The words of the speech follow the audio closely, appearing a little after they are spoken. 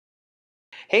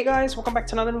Hey guys, welcome back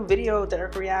to another new video.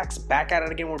 Dereck Reacts, back at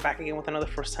it again. We're back again with another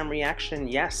first time reaction.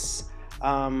 Yes,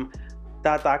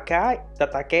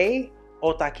 Tatakae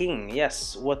Otaking.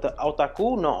 Yes, what the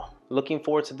Otaku? No. Looking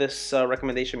forward to this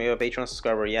recommendation, maybe a Patreon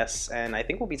subscriber. Yes, and I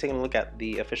think we'll be taking a look at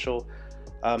the official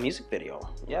music video.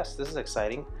 Yes, this is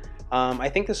exciting. I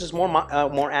think this is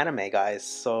more anime, guys.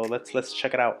 So let's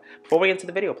check it out. Before we get into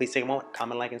the video, please take a moment,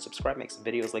 comment, like, and subscribe. Makes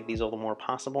videos like these all the more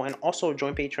possible. And also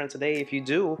join Patreon today. If you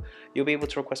do, you'll be able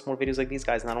to request more videos like these,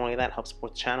 guys. Not only that, help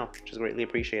support the channel, which is greatly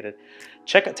appreciated.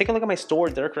 Take a look at my store,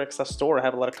 Dereck store. I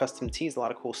have a lot of custom tees, a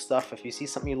lot of cool stuff. If you see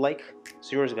something you like, it's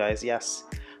yours, guys. Yes.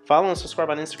 Follow and subscribe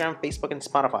on Instagram, Facebook, and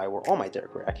Spotify, where all my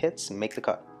Dereck React hits make the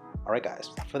cut. All right, guys.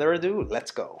 Without further ado,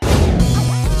 let's go.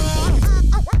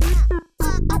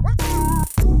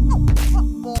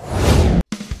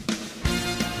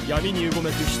 闇にうご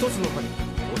めく一つの神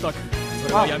オタク、そ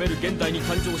れはやめる現代に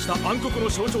誕生した暗黒の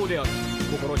象徴である。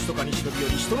心ひそかに忍び寄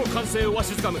り人の感性をわ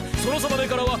しづかむ、その定め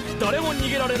からは誰も逃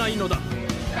げられないのだ。働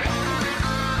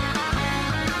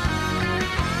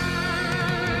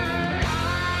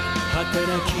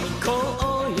き子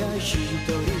や一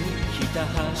人ひた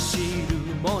走る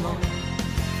者、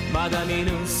まだ見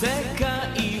ぬ世界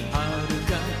ある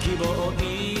か希望を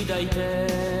抱いて、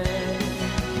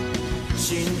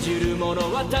信じる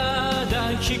者はただ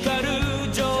光る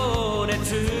情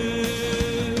熱、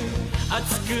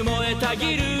熱く燃えた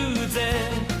ぎるぜ、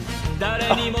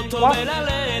誰にも止めら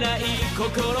れない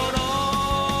心の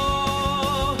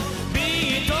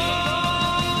ビート。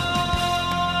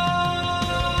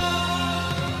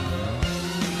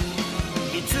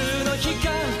いつの日か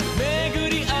巡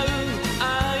り合う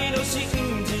愛の真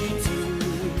実、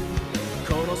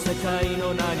この世界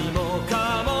の何も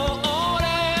かも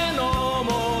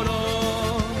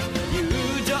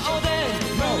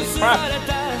結ばれ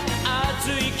た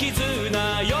熱い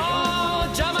絆よ、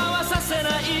邪魔はさせ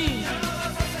ない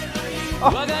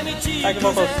我が道行くぜ。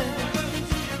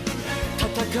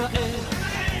戦え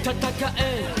戦え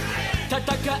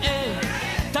戦え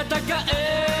戦え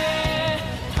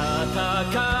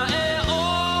戦えオ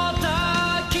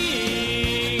タ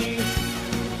キン。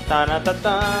タナタタ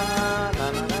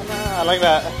ナナナナ。 I like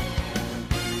that.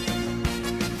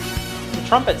 The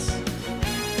trumpets.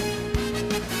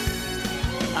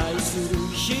 愛する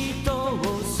人を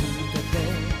捨てて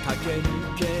駆け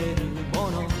抜ける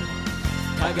者、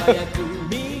輝く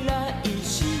未来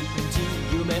信じ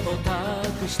夢を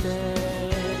託して、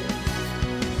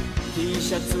 T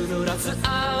シャツ濡らす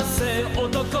汗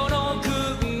男の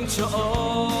勲章、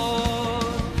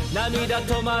涙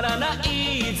止まらな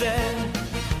いぜ、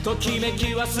ときめ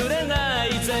き忘れな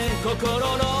いぜ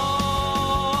心の。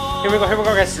 Here we go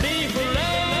guys.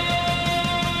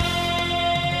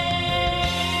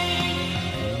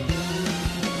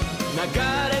 流れ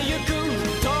ゆく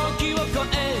時を超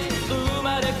え生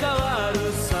まれ変わ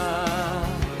るさ、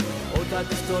オタ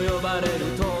クと呼ばれる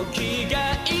時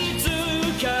がいつ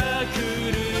か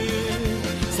来る。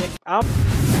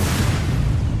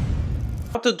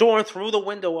 Out the door and through the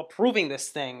window, approving this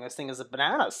thing. This thing is a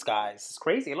bananas, guys. It's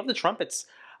crazy. I love the trumpets.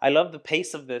 I love the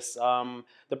pace of this. The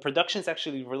production's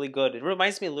actually really good. It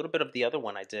reminds me a little bit of the other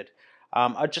one I did.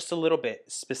 Just a little bit,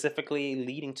 specifically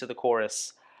leading to the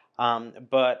chorus.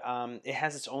 But it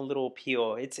has its own little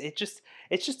appeal. It's just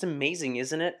amazing,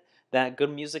 isn't it? That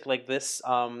good music like this,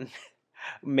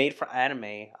 made for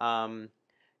anime,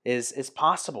 is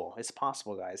possible. It's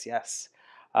possible, guys. Yes.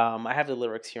 I have the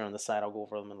lyrics here on the side. I'll go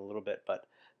over them in a little bit, but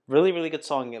really, really good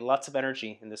song. Lots of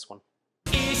energy in this one.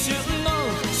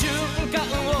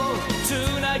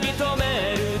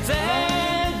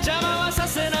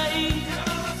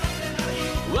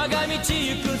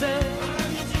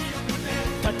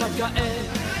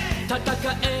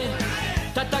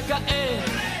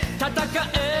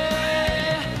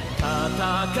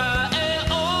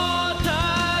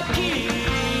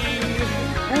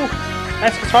 Ooh,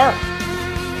 nice guitar.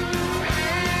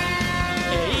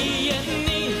 永遠に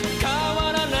変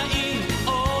わらない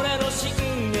俺の信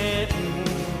念、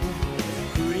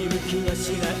振り向きはし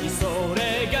ない、そ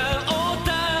れがオ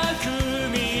タク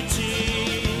道、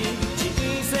人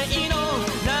生の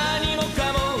何もか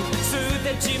も捨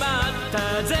てちまっ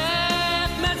たぜ、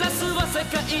目指すは世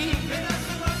界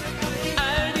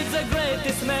I'll be the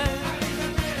greatest man。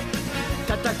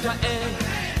 戦え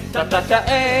戦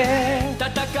え戦え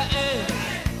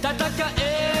戦え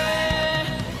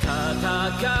戦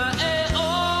えオ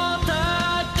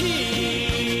タキン。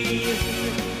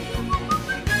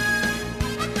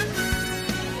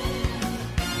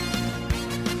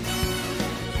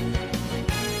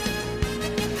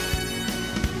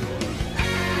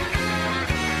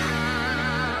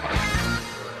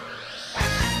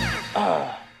 「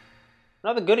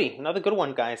Another goodie, another good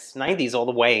one, guys. 90s all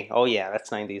the way. Oh yeah, that's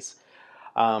 90s.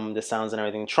 The sounds and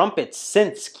everything. Trumpets,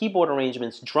 synths, keyboard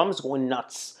arrangements, drums going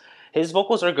nuts. His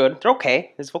vocals are good. They're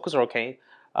okay. His vocals are okay.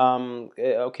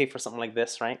 Okay for something like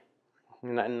this, right?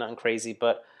 Nothing crazy,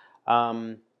 but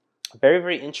um, very,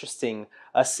 very interesting.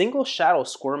 A single shadow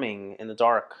squirming in the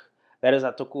dark. That is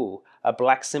Atoku, a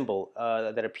black symbol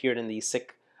that appeared in the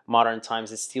sick modern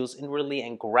times. It steals inwardly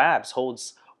and grabs,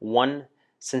 holds one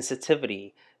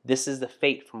sensitivity. This is the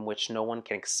fate from which no one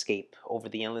can escape. Over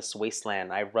the endless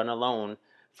wasteland, I run alone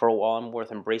for all I'm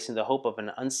worth, embracing the hope of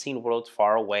an unseen world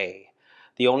far away.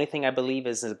 The only thing I believe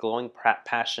is a glowing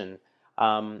passion.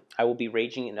 I will be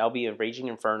raging, and I'll be a raging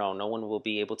inferno. No one will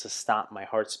be able to stop my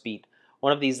heart's beat.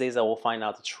 One of these days, I will find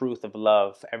out the truth of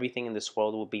love. Everything in this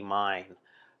world will be mine.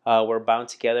 We're bound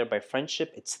together by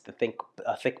friendship. It's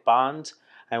a thick bond.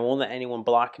 I won't let anyone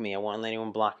block me. I won't let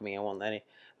anyone block me. I won't let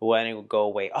anyone go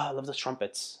away. Oh, I love the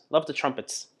trumpets. Love the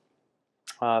trumpets.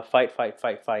 Fight, fight,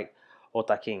 fight, fight.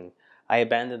 Otaking. I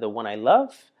abandoned the one I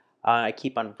love. I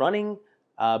keep on running,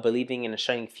 believing in a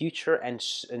shining future and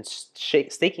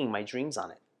staking my dreams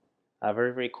on it.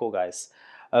 Very, very cool, guys.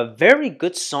 A very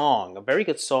good song. A very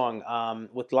good song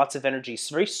with lots of energy. It's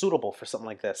very suitable for something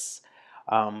like this.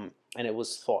 And it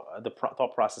was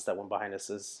thought process that went behind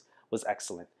this was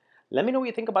excellent. Let me know what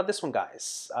you think about this one,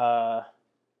 guys. I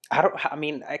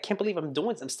mean, I can't believe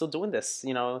I'm still doing this.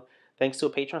 You know, thanks to a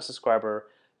Patreon subscriber,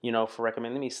 you know, for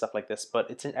recommending me stuff like this. But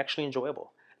it's actually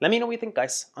enjoyable. Let me know what you think,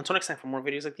 guys. Until next time, for more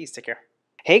videos like these, take care.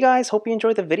 Hey guys, hope you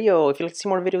enjoyed the video. If you'd like to see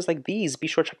more videos like these, be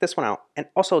sure to check this one out. And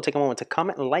also take a moment to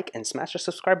comment, like, and smash the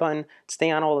subscribe button to stay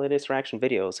on all the latest reaction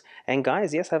videos. And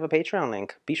guys, yes, I have a Patreon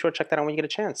link. Be sure to check that out when you get a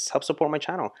chance. Help support my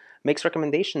channel. Makes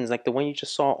recommendations like the one you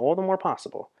just saw all the more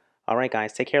possible. Alright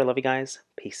guys, take care. Love you guys.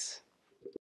 Peace.